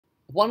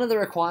One of the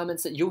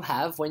requirements that you'll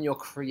have when you're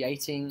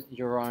creating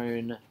your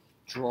own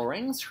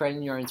drawings,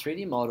 creating your own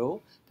 3D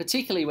model,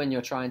 particularly when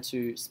you're trying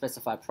to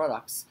specify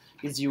products,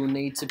 is you'll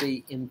need to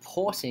be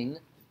importing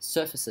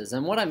surfaces.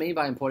 And what I mean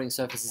by importing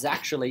surfaces is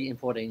actually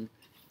importing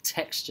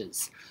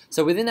textures.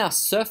 So within our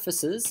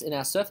surfaces, in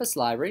our surface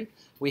library,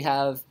 we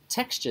have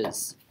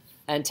textures.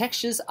 And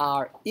textures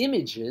are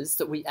images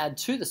that we add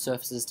to the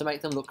surfaces to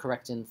make them look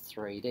correct in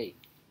 3D.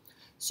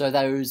 So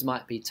those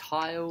might be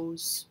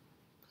tiles,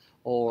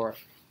 or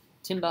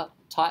timber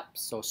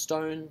types, or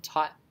stone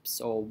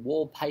types, or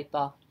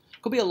wallpaper.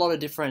 Could be a lot of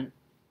different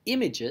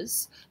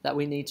images that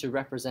we need to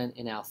represent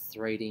in our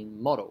 3D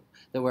model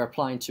that we're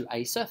applying to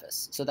a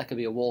surface. So that could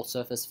be a wall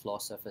surface, floor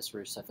surface,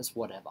 roof surface,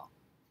 whatever.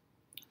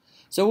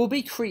 So we'll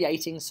be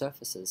creating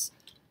surfaces.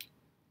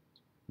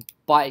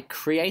 By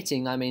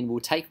creating, I mean we'll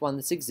take one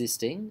that's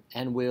existing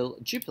and we'll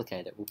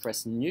duplicate it. We'll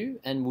press new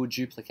and we'll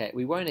duplicate.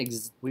 We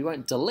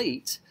won't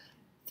delete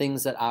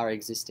things that are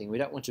existing. We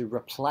don't want to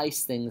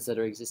replace things that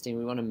are existing.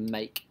 We want to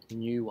make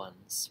new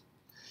ones.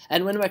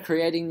 And when we're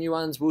creating new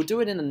ones, we'll do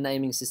it in a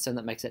naming system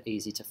that makes it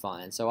easy to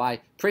find. So I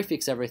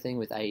prefix everything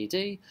with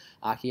AED,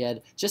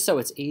 ArchiCAD, just so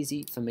it's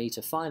easy for me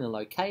to find and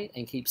locate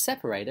and keep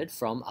separated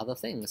from other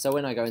things. So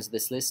when I go into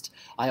this list,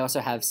 I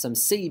also have some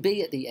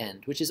CB at the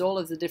end, which is all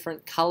of the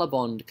different color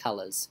bond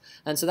colors.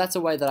 And so that's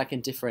a way that I can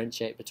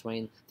differentiate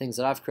between things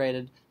that I've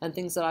created and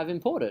things that I've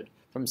imported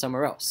from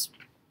somewhere else.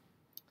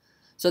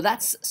 So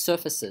that's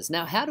surfaces.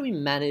 Now, how do we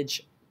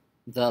manage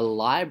the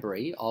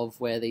library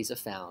of where these are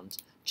found?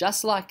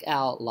 Just like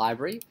our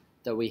library,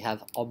 that we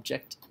have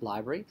object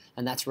library,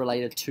 and that's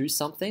related to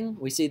something,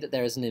 we see that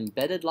there is an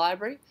embedded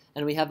library,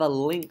 and we have a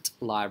linked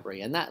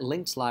library. And that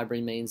linked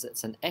library means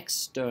it's an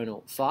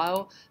external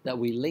file that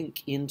we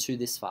link into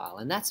this file.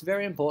 And that's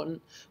very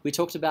important. We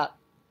talked about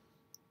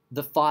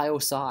the file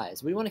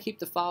size. We want to keep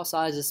the file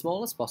size as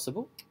small as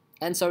possible.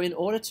 And so in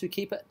order to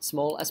keep it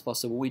small as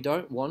possible, we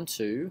don't want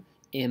to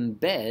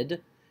embed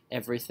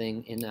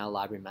everything in our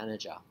library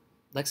manager.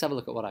 Let's have a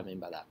look at what I mean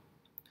by that.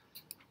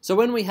 So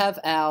when we have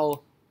our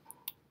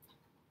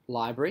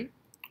library,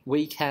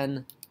 we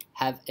can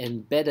have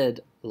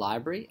embedded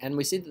library, and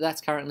we see that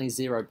that's currently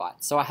 0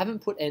 bytes. So I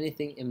haven't put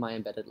anything in my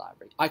embedded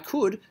library. I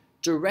could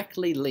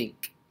directly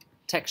link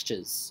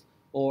textures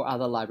or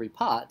other library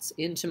parts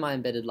into my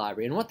embedded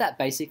library, and what that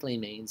basically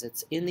means,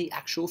 it's in the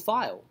actual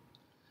file.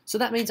 So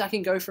that means I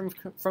can go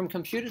from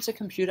computer to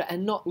computer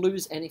and not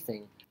lose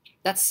anything.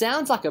 That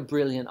sounds like a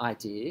brilliant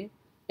idea,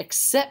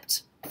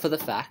 except for the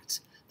fact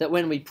that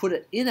when we put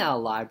it in our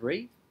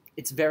library,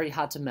 it's very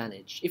hard to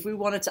manage. If we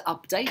wanted to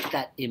update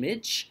that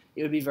image,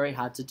 it would be very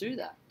hard to do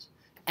that.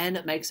 And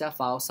it makes our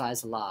file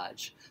size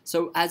large.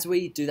 So as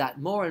we do that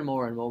more and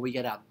more and more, we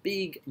get our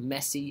big,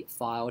 messy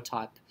file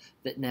type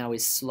that now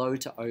is slow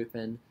to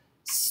open,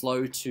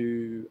 slow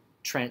to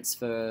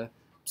transfer,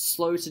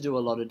 slow to do a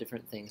lot of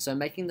different things. So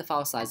making the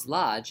file size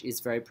large is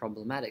very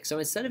problematic. So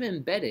instead of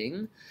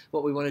embedding,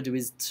 what we want to do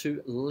is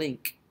to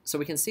link. So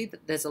we can see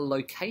that there's a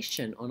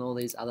location on all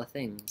these other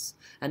things.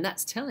 And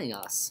that's telling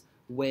us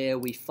where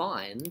we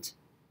find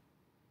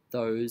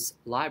those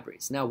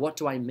libraries. Now, what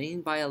do I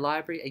mean by a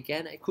library?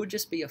 Again, it could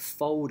just be a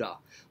folder.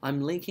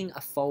 I'm linking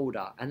a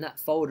folder, and that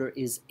folder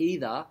is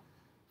either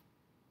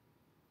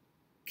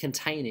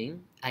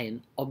containing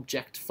an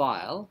object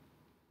file,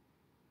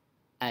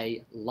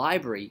 a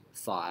library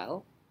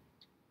file,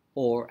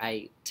 or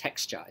a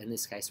texture, in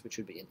this case, which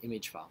would be an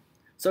image file.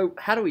 So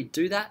how do we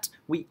do that?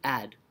 We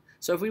add.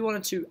 So if we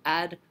wanted to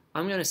add,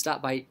 I'm going to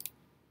start by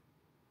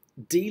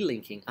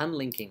delinking,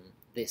 unlinking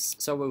this.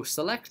 So we'll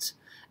select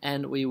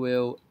and we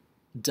will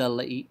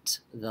delete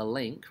the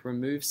link,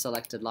 remove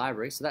selected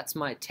library. So that's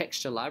my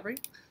texture library.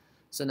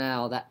 So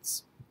now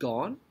that's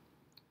gone.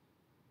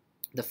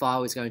 The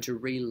file is going to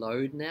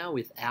reload now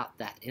without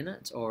that in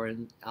it, or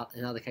in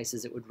other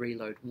cases it would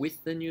reload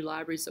with the new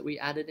libraries that we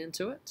added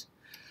into it.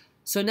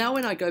 So now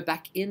when I go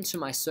back into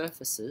my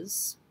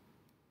surfaces,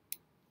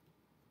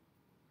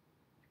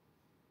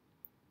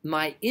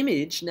 my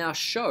image now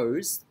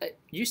shows, it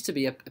used to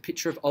be a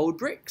picture of old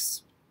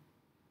bricks.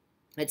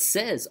 It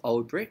says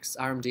old bricks,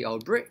 RMD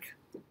old brick.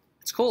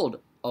 It's called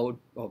old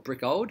or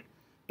brick old,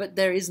 but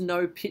there is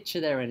no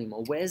picture there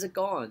anymore. Where's it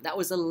gone? That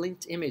was a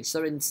linked image.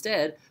 So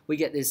instead, we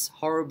get this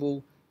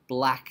horrible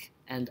black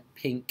and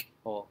pink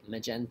or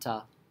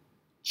magenta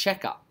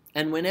checker.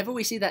 And whenever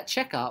we see that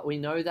checker, we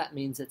know that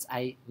means it's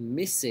a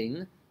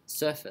missing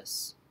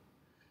surface.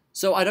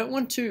 So I don't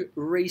want to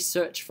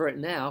research for it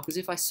now, because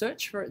if I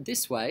search for it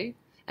this way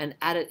and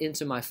add it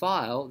into my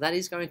file, that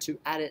is going to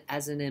add it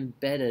as an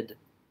embedded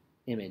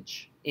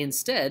image.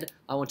 Instead,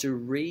 I want to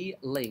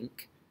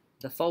re-link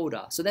the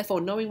folder. So therefore,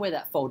 knowing where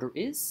that folder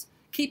is,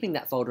 keeping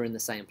that folder in the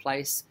same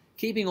place,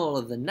 keeping all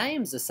of the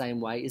names the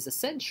same way is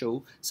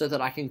essential so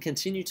that I can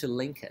continue to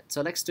link it.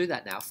 So let's do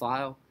that now.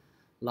 File,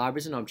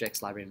 Libraries and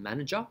Objects, Library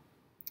Manager.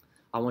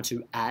 I want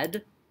to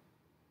add,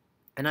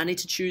 and I need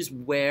to choose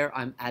where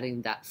I'm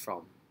adding that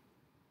from.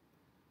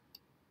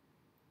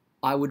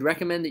 I would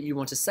recommend that you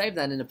want to save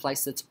that in a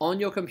place that's on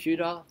your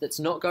computer,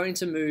 that's not going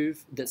to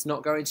move, that's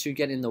not going to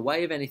get in the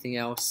way of anything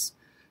else.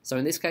 So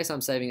in this case,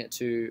 I'm saving it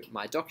to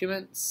my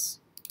documents,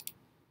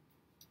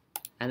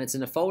 and it's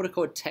in a folder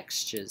called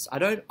textures. I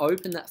don't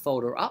open that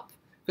folder up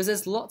because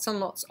there's lots and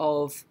lots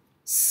of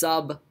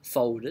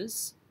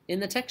subfolders in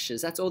the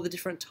textures. That's all the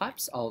different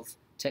types of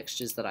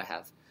textures that I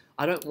have.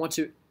 I don't want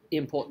to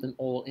import them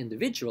all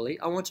individually.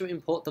 I want to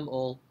import them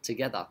all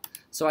together.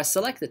 So I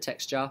select the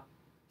texture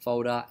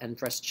folder and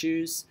press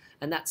choose,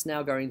 and that's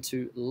now going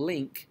to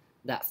link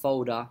that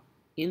folder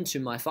into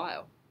my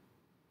file.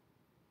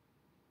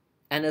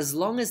 And as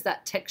long as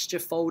that texture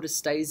folder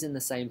stays in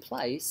the same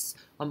place,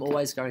 I'm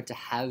always going to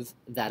have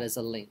that as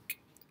a link.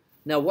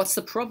 Now, what's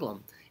the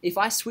problem? If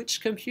I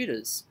switched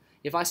computers,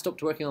 if I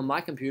stopped working on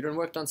my computer and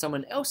worked on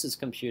someone else's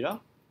computer,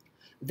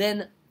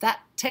 then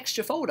that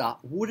texture folder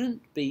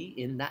wouldn't be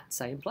in that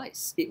same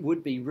place. It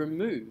would be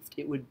removed.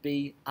 It would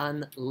be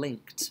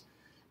unlinked.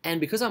 And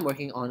because I'm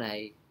working on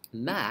a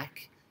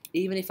Mac,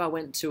 even if I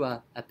went to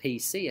a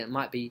PC, it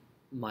might be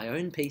my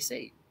own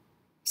PC.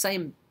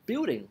 Same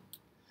building.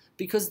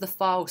 Because the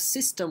file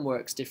system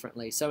works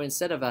differently. So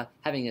instead of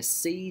having a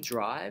C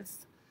drive,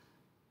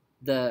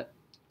 the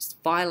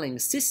filing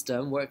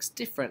system works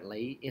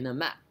differently in a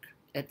Mac.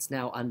 It's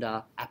now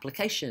under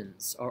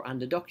applications or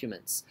under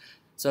documents.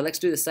 So let's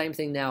do the same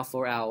thing now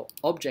for our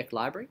object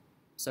library.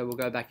 So we'll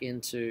go back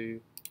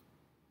into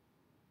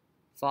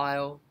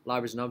File,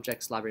 Libraries and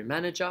Objects, Library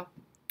Manager.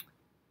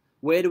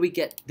 Where do we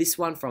get this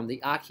one from?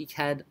 The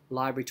ArchiCAD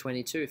Library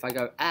 22. If I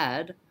go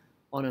Add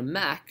on a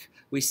Mac,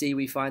 we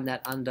find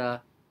that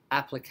under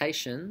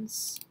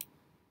Applications,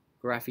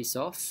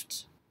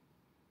 Graphisoft,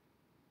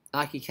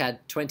 ArchiCAD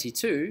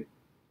 22,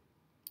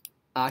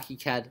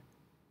 ArchiCAD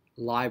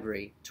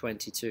Library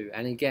 22.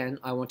 And again,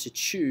 I want to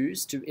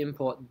choose to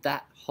import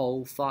that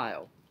whole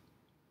file.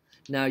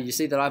 Now you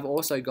see that I've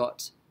also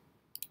got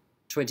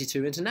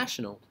 22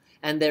 International.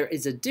 And there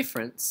is a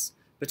difference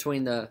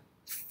between the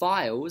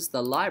files,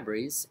 the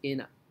libraries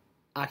in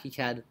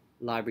ArchiCAD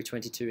Library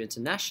 22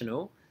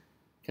 International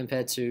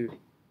compared to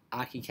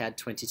ArchiCAD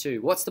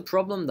 22. What's the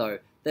problem though?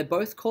 They're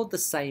both called the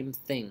same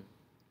thing.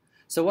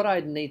 So what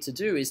I'd need to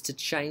do is to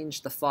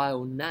change the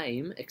file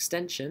name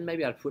extension.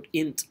 Maybe I'd put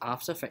int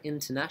after for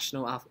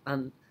international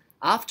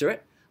after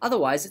it.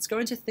 Otherwise, it's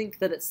going to think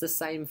that it's the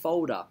same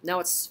folder. Now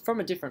it's from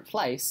a different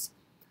place,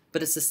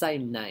 but it's the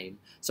same name.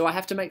 So I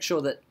have to make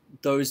sure that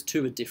those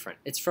two are different.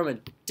 It's from a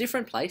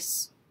different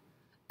place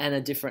and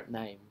a different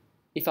name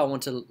if I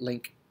want to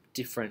link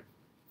different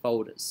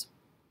folders.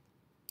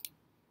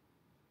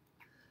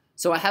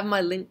 So I have my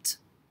linked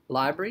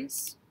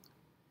libraries,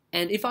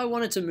 and if I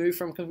wanted to move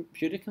from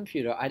computer to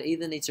computer, I'd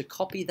either need to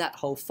copy that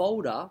whole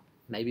folder,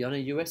 maybe on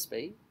a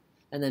USB,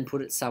 and then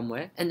put it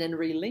somewhere, and then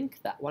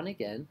relink that one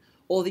again,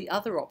 or the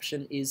other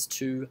option is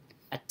to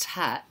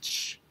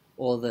attach,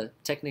 or the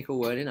technical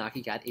word in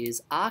ArchiCAD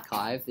is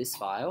archive this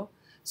file,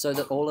 so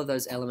that all of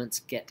those elements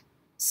get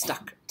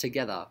stuck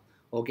together,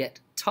 or get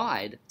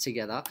tied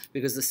together,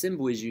 because the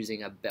symbol is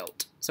using a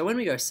belt. So when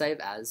we go Save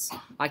As,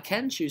 I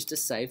can choose to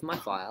save my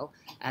file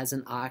as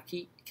an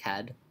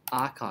ArchiCAD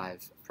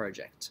archive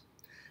project.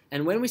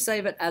 And when we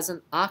save it as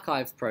an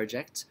archive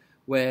project,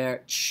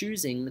 we're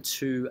choosing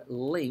to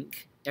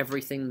link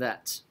everything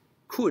that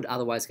could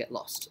otherwise get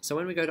lost. So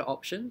when we go to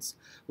Options,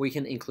 we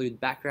can include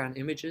background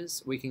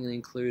images, we can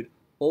include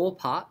all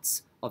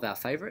parts of our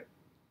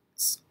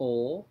favorites,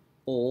 or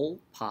all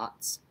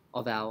parts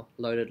of our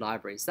loaded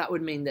libraries. That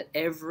would mean that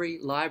every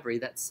library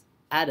that's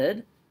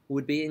added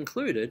would be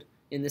included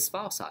in this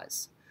file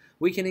size.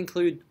 We can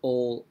include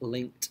all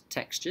linked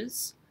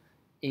textures,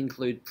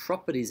 include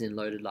properties in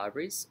loaded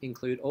libraries,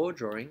 include all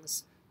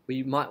drawings.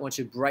 We might want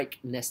to break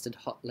nested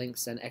hot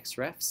links and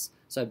xrefs,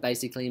 so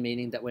basically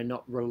meaning that we're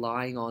not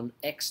relying on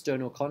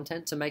external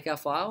content to make our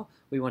file.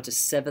 We want to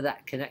sever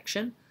that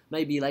connection.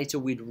 Maybe later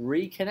we'd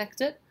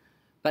reconnect it,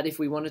 but if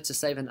we wanted to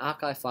save an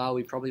archive file,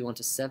 we probably want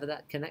to sever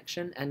that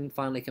connection and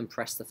finally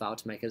compress the file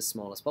to make it as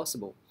small as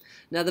possible.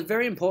 Now the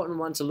very important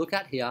one to look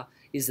at here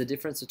is the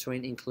difference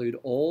between include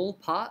all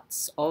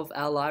parts of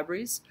our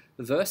libraries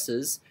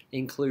versus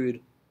include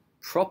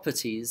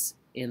properties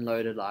in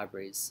loaded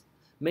libraries.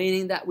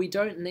 Meaning that we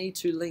don't need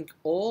to link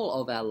all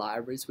of our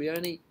libraries, we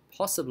only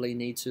possibly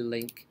need to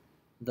link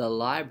the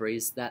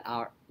libraries that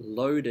are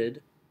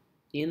loaded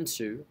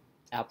into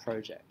our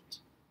project.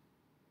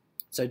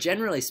 So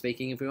generally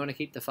speaking, if we want to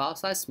keep the file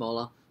size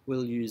smaller,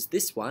 we'll use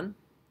this one.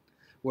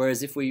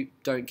 Whereas if we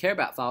don't care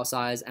about file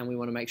size and we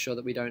want to make sure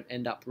that we don't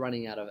end up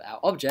running out of our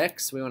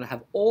objects, we want to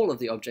have all of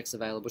the objects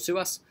available to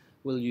us,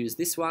 we'll use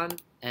this one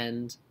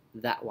and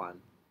that one.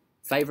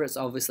 Favorites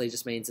obviously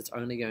just means it's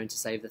only going to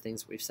save the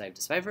things we've saved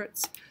as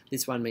favorites.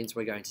 This one means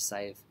we're going to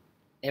save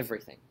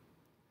everything.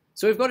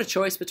 So we've got a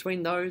choice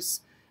between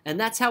those, and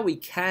that's how we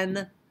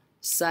can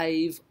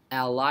save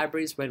our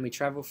libraries when we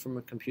travel from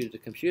a computer to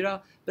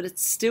computer, but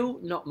it's still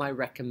not my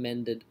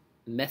recommended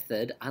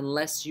method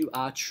unless you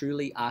are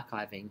truly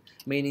archiving,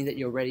 meaning that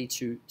you're ready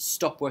to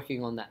stop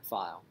working on that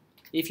file.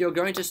 If you're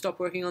going to stop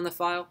working on the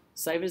file,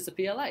 save it as a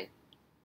PLA.